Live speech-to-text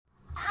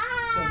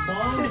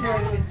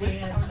ready to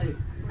dance with.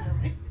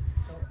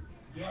 So,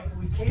 yeah,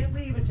 we can't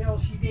leave until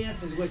she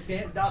dances with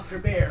Dr.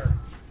 Bear.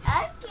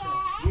 Okay.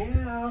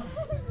 Yeah.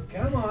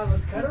 Come on,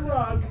 let's cut a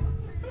rug.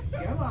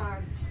 Come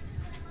on.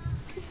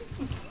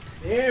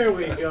 There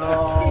we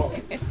go.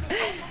 Yeah,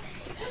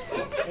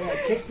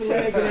 kick the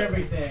leg and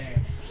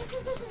everything.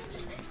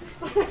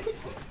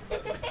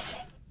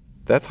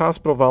 That's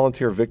hospital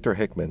volunteer Victor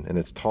Hickman and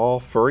his tall,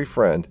 furry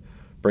friend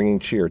bringing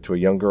cheer to a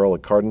young girl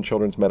at Cardin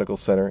Children's Medical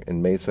Center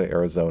in Mesa,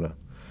 Arizona.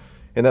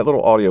 In that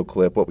little audio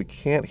clip, what we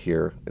can't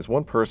hear is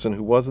one person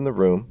who was in the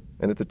room,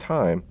 and at the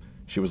time,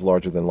 she was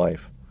larger than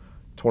life.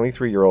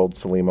 23-year-old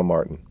Salima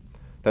Martin.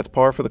 That's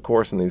par for the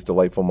course in these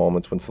delightful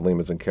moments when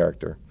Salima's in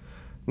character.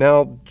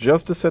 Now,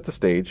 just to set the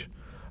stage,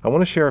 I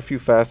want to share a few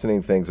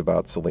fascinating things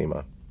about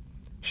Salima.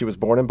 She was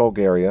born in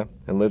Bulgaria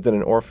and lived in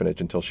an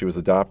orphanage until she was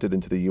adopted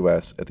into the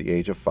U.S. at the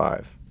age of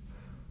 5.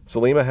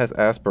 Salima has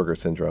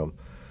Asperger's syndrome.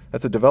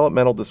 That's a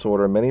developmental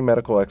disorder many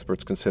medical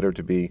experts consider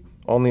to be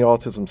on the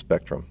autism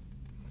spectrum.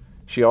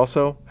 She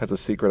also has a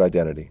secret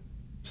identity.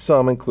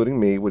 Some, including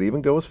me, would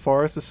even go as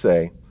far as to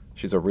say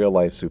she's a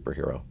real-life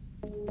superhero.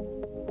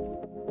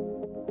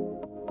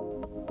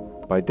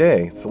 By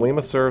day,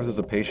 Salima serves as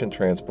a patient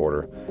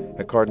transporter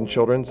at Cardin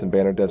Children's and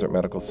Banner Desert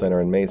Medical Center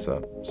in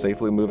Mesa,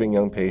 safely moving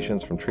young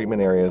patients from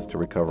treatment areas to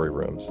recovery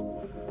rooms.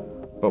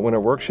 But when her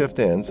work shift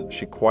ends,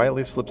 she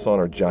quietly slips on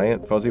her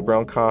giant fuzzy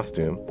brown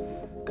costume,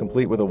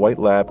 complete with a white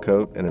lab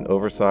coat and an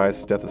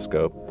oversized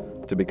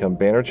stethoscope, to become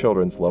Banner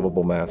Children's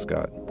lovable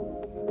mascot.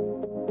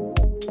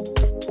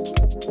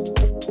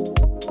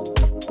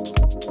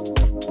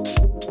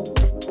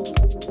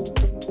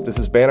 This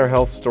is Banner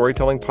Health's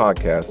storytelling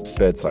podcast,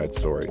 Bedside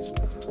Stories,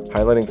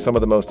 highlighting some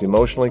of the most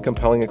emotionally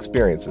compelling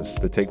experiences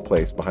that take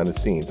place behind the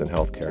scenes in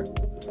healthcare.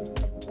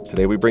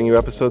 Today we bring you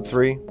episode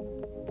 3,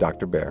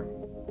 Dr. Bear.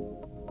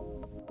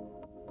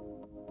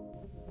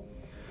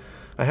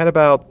 I had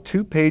about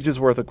 2 pages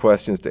worth of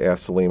questions to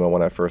ask Salima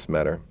when I first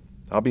met her.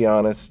 I'll be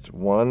honest,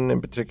 one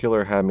in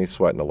particular had me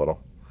sweating a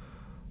little.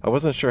 I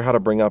wasn't sure how to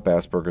bring up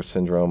Asperger's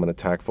syndrome in a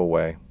tactful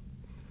way.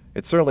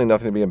 It's certainly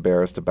nothing to be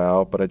embarrassed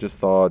about, but I just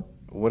thought,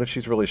 what if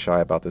she's really shy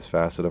about this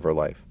facet of her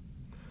life?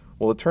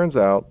 Well, it turns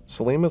out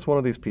Salima's one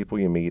of these people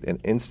you meet and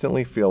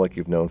instantly feel like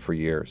you've known for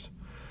years.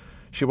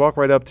 She walked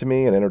right up to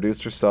me and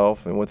introduced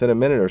herself, and within a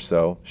minute or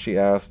so, she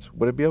asked,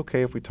 would it be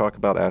okay if we talk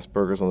about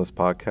Asperger's on this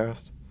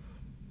podcast?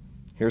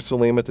 Here's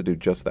Salima to do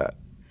just that.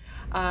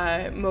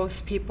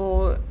 Most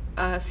people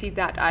see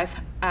that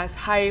as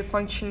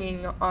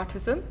high-functioning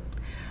autism.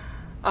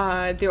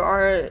 There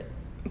are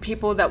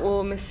people that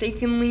will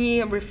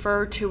mistakenly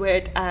refer to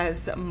it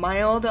as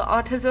mild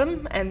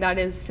autism, and that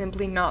is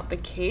simply not the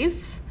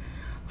case.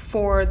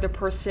 For the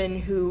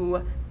person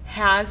who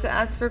has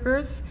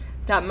Asperger's,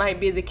 that might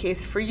be the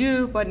case for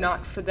you, but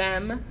not for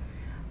them.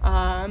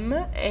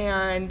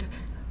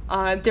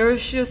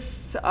 There's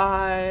just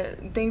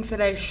things that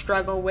I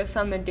struggle with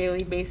on the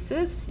daily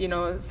basis,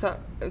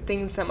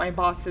 things that my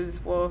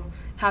bosses will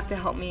have to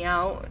help me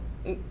out,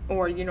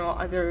 or,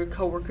 other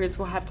coworkers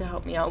will have to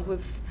help me out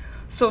with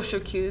social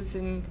cues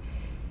and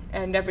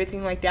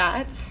everything like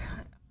that.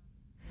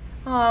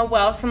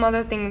 Some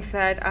other things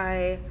that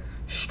I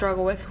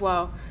struggle with,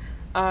 with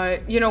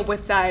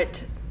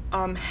that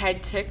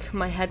head tick,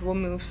 my head will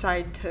move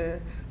side to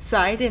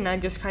side, and I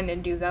just kind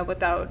of do that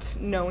without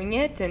knowing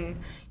it.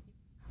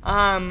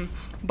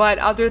 But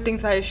other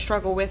things I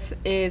struggle with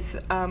is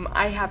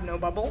I have no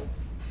bubble,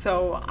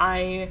 so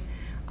I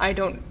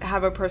don't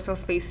have a personal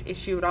space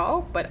issue at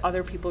all, but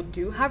other people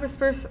do have a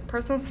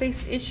personal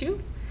space issue.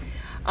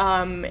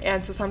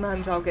 And so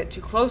sometimes I'll get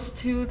too close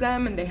to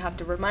them and they have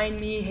to remind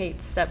me, hey,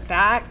 step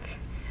back.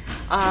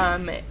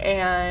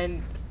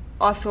 And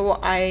also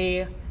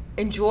I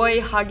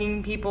enjoy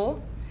hugging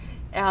people,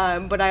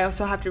 but I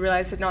also have to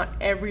realize that not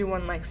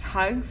everyone likes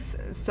hugs.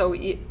 So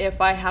if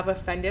I have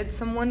offended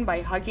someone by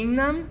hugging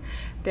them,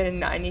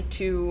 then I need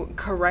to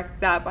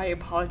correct that by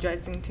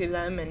apologizing to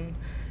them and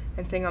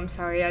saying, I'm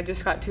sorry, I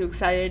just got too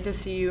excited to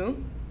see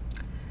you.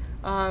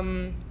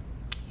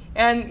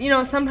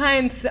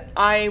 Sometimes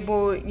I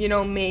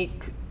will,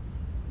 make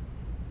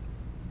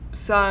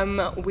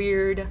some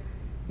weird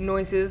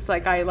noises,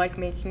 like I like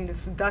making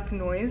this duck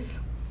noise,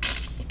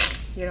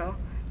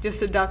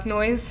 just a duck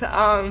noise.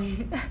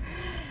 Sometimes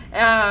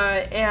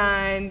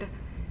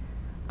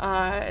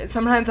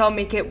I'll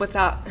make it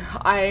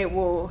I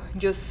will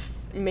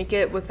just make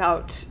it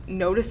without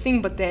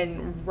noticing, but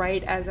then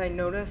right as I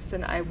notice,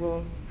 then I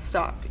will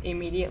stop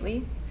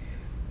immediately.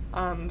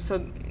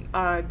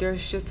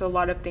 There's just a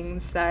lot of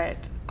things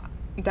that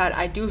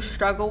I do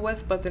struggle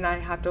with, but then I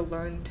have to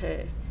learn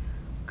to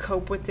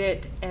cope with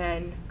it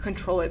and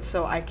control it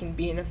so I can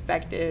be an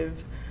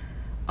effective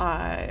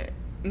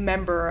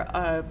member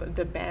of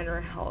the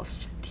Banner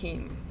Health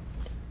team.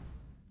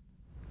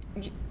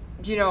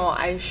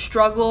 I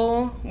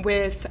struggle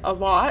with a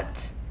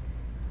lot,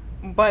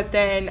 but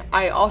then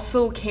I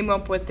also came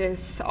up with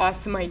this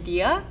awesome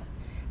idea,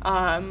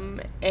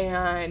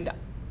 and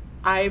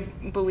I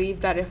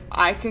believe that if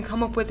I can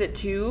come up with it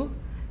too,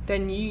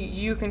 then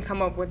you can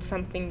come up with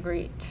something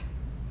great.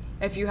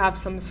 if you have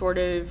some sort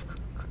of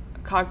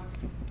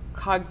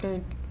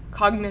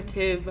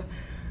cognitive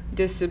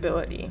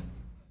disability.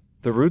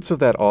 The roots of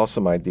that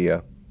awesome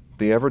idea,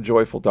 the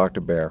ever-joyful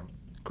Dr. Bear,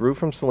 grew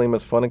from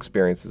Salima's fun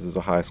experiences as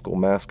a high school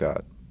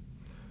mascot.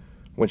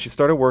 When she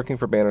started working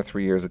for Banner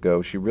 3 years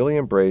ago, she really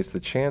embraced the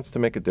chance to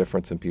make a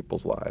difference in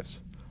people's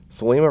lives.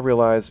 Salima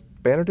realized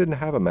Banner didn't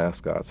have a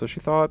mascot, so she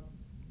thought,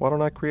 why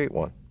don't I create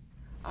one?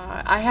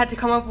 I had to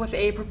come up with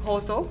a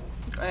proposal.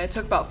 It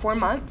took about 4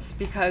 months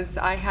because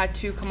I had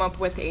to come up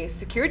with a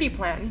security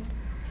plan,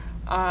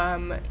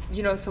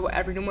 so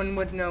everyone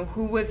would know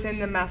who was in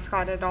the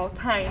mascot at all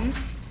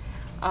times,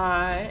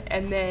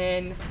 and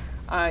then,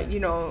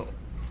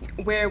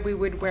 where we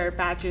would wear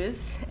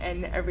badges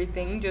and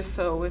everything, just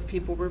so if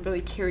people were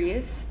really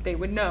curious, they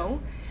would know.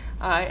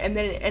 And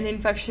then an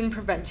infection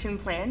prevention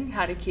plan,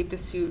 how to keep the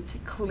suit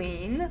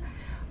clean,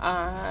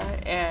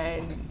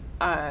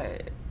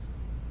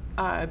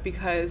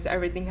 because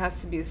everything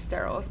has to be as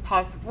sterile as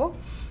possible.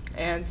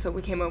 And so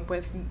we came up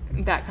with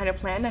that kind of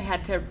plan. I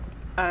had to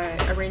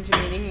arrange a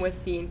meeting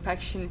with the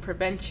infection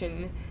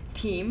prevention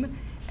team,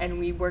 and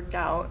we worked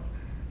out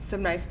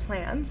some nice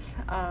plans.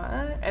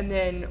 And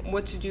then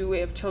what to do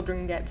if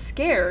children get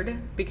scared,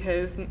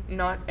 because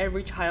not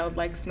every child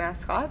likes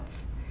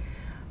mascots.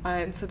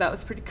 And so that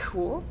was pretty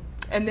cool.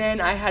 And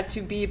then I had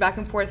to be back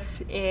and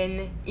forth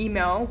in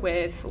email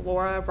with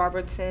Laura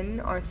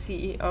Robertson, our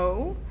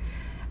CEO,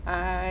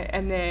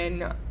 and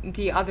then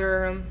the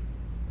other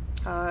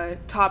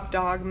top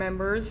dog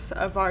members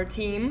of our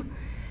team.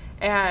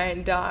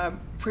 And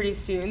pretty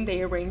soon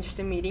they arranged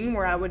a meeting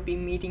where I would be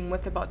meeting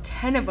with about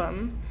 10 of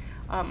them.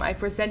 I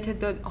presented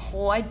the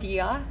whole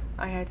idea.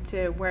 I had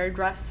to wear a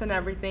dress and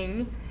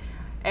everything.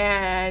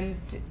 And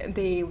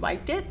they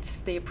liked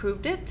it, they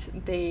approved it,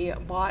 they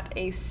bought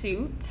a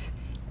suit,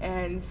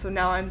 and so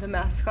now I'm the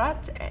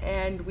mascot,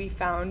 and we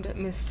found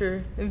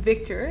Mr.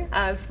 Victor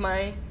as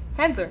my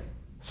handler.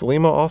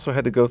 Salima also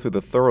had to go through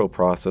the thorough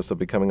process of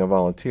becoming a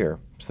volunteer,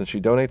 since she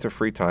donates her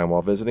free time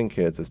while visiting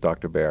kids as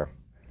Dr. Bear.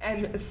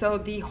 And so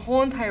the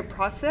whole entire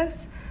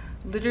process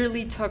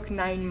literally took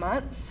 9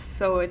 months,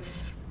 so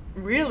it's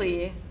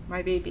really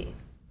my baby.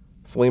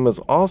 Salima's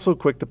also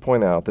quick to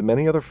point out that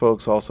many other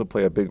folks also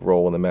play a big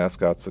role in the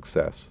mascot's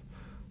success.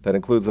 That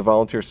includes the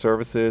volunteer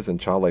services and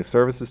child life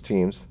services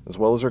teams, as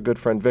well as our good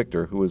friend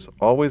Victor, who is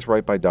always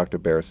right by Dr.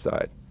 Bear's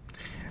side.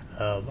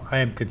 I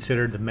am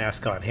considered the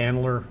mascot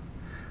handler,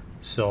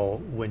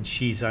 so when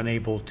she's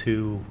unable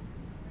to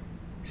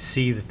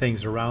see the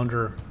things around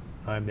her,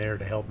 I'm there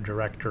to help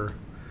direct her.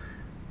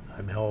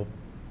 I'm help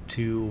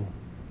to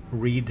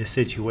read the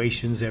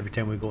situations every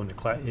time we go into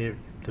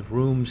the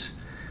rooms,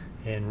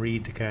 and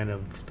read the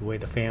way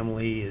the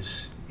family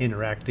is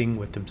interacting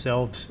with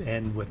themselves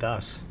and with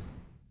us.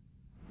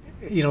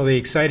 The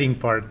exciting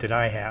part that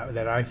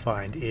I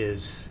find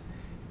is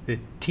the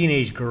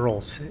teenage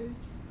girls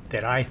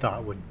that I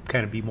thought would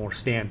kind of be more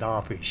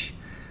standoffish.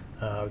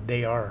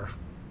 They are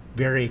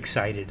very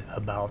excited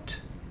about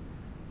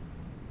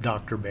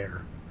Dr.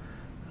 Bear.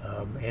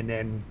 And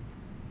then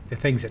the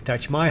things that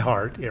touch my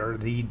heart are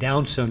the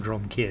Down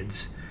syndrome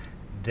kids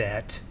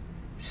that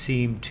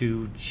seem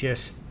to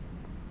just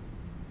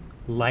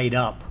light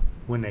up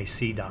when they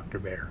see Dr.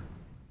 Bear.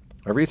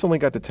 I recently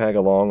got to tag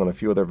along on a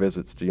few other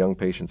visits to young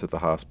patients at the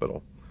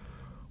hospital.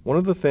 One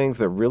of the things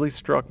that really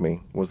struck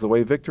me was the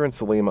way Victor and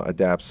Salima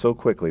adapt so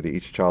quickly to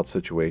each child's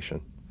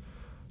situation.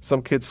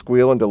 Some kids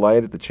squeal in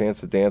delight at the chance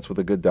to dance with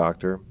a good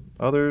doctor.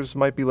 Others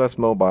might be less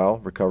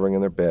mobile, recovering in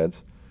their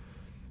beds.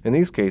 In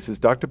these cases,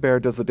 Dr. Bear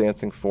does the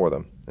dancing for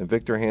them, and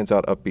Victor hands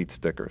out upbeat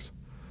stickers.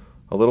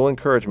 A little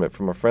encouragement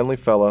from a friendly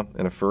fella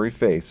and a furry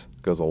face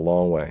goes a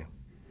long way.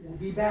 We'll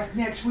be back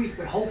next week,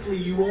 but hopefully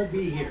you won't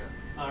be here.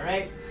 All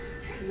right?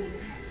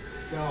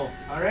 So,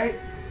 all right?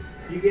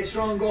 You get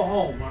strong, go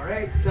home. All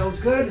right? Sounds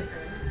good?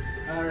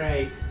 All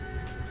right.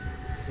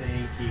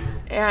 Thank you.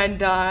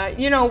 And,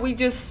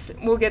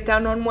 we'll get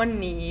down on one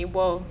knee,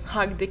 we'll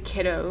hug the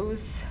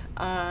kiddos,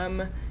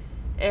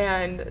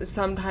 and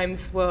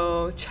sometimes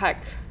we'll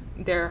check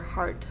their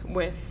heart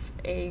with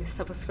a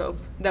stethoscope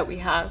that we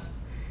have.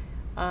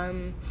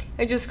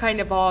 It just kind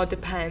of all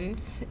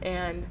depends,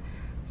 and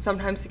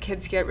sometimes the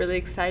kids get really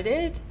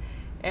excited,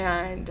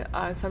 and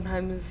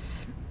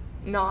sometimes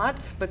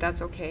not, but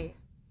that's okay.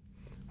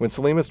 When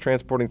Salima's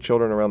transporting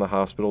children around the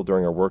hospital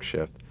during her work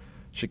shift,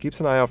 she keeps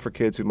an eye out for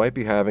kids who might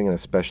be having an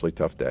especially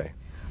tough day.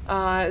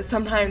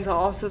 Sometimes I'll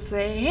also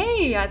say,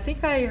 hey, I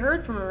think I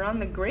heard from around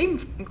the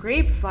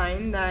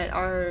grapevine that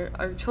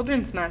our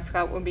children's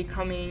mascot will be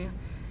coming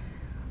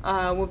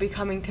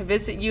to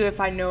visit you,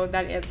 if I know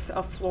that it's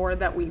a floor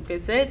that we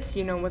visit,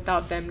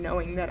 without them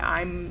knowing that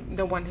I'm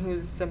the one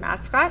who's the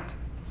mascot.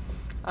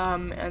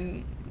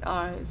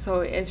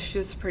 So it's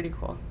just pretty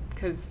cool,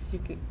 because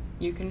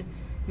you can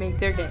make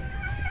their day.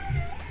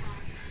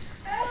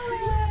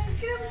 Oh,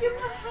 give him a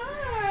hug.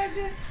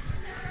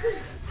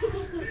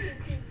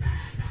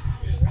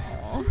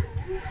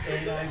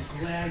 And I'm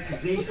glad,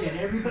 because they said,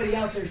 everybody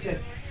out there said,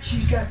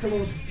 she's got the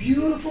most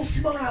beautiful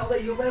smile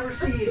that you'll ever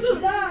see, and she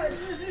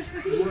does.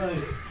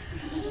 Good.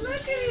 Look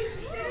at his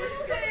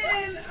dancing.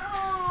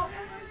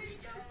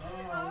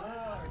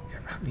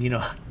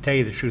 to tell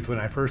you the truth, when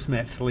I first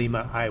met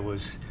Salima, I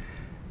was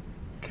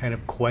kind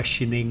of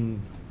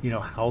questioning,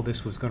 how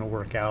this was going to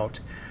work out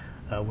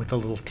with the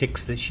little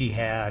tics that she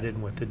had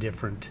and with the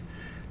different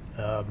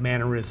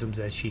mannerisms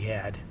that she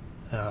had.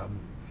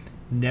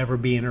 Never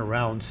being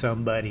around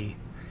somebody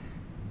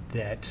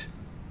that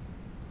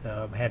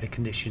had a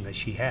condition that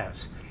she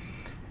has.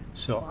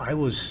 So I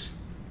was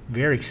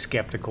very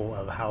skeptical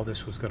of how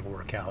this was going to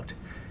work out,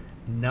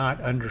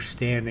 not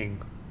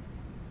understanding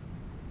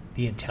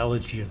the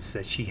intelligence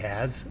that she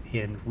has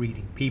in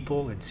reading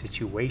people and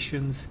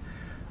situations,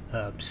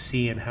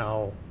 seeing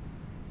how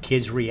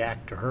kids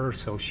react to her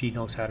so she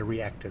knows how to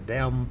react to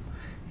them,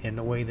 and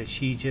the way that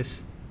she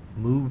just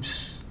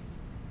moves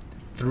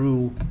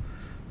through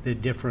the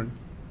different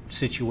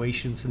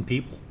situations and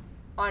people.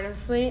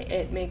 Honestly,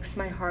 it makes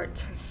my heart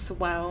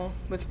swell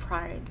with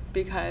pride,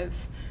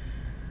 because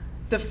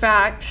the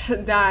fact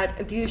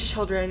that these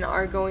children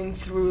are going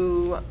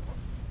through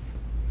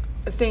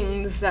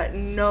things that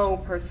no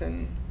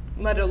person,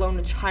 let alone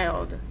a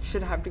child,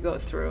 should have to go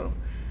through,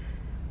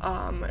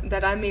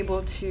 that I'm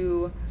able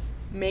to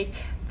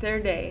make their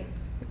day,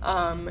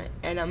 and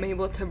I'm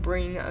able to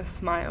bring a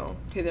smile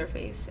to their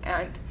face,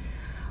 and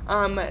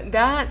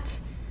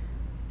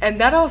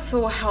that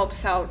also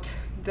helps out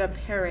the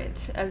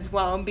parent as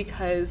well,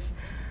 because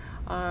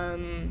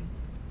when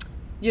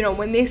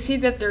they see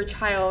that their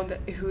child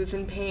who's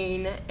in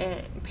pain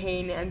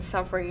and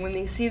suffering, when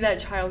they see that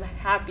child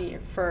happy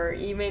for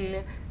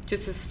even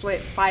just a split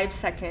 5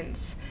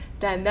 seconds,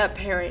 then that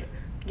parent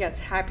gets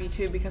happy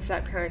too, because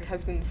that parent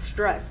has been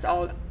stressed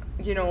about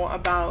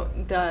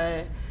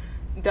the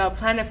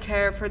plan of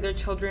care for their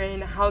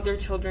children, how their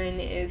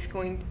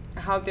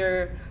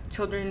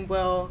children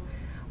will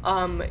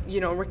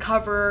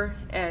recover,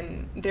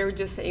 and they're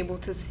just able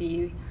to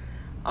see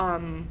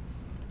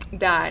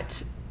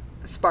that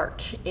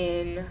spark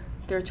in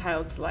their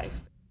child's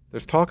life.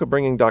 There's talk of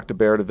bringing Dr.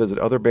 Bear to visit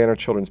other Banner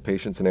Children's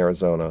patients in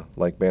Arizona,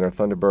 like Banner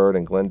Thunderbird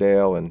in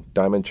Glendale and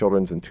Diamond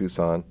Children's in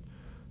Tucson.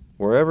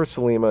 Wherever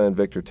Salima and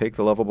Victor take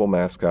the lovable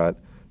mascot,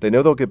 they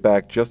know they'll get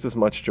back just as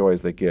much joy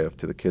as they give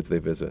to the kids they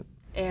visit.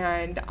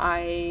 And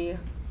I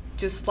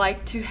just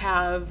like to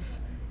have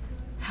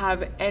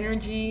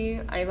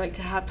energy. I like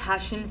to have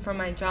passion for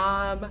my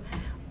job.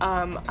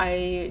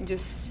 I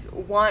just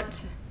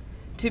want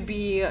to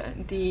be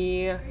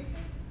the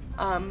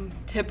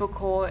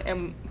typical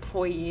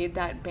employee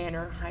that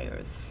Banner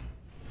hires.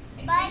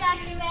 Bye,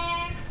 Dr.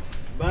 Bear.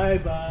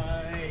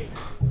 Bye-bye.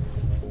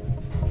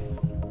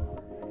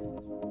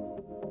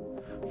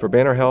 For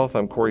Banner Health,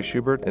 I'm Corey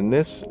Schubert, and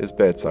this is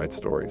Bedside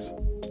Stories.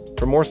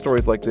 For more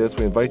stories like this,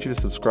 we invite you to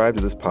subscribe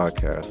to this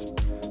podcast.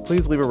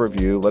 Please leave a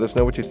review, let us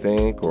know what you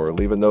think, or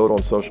leave a note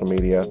on social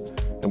media,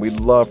 and we'd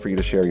love for you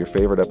to share your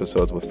favorite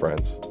episodes with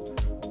friends.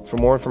 For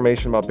more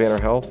information about Banner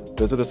Health,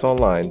 visit us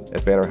online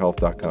at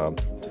bannerhealth.com.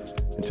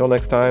 Until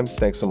next time,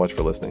 thanks so much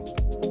for listening.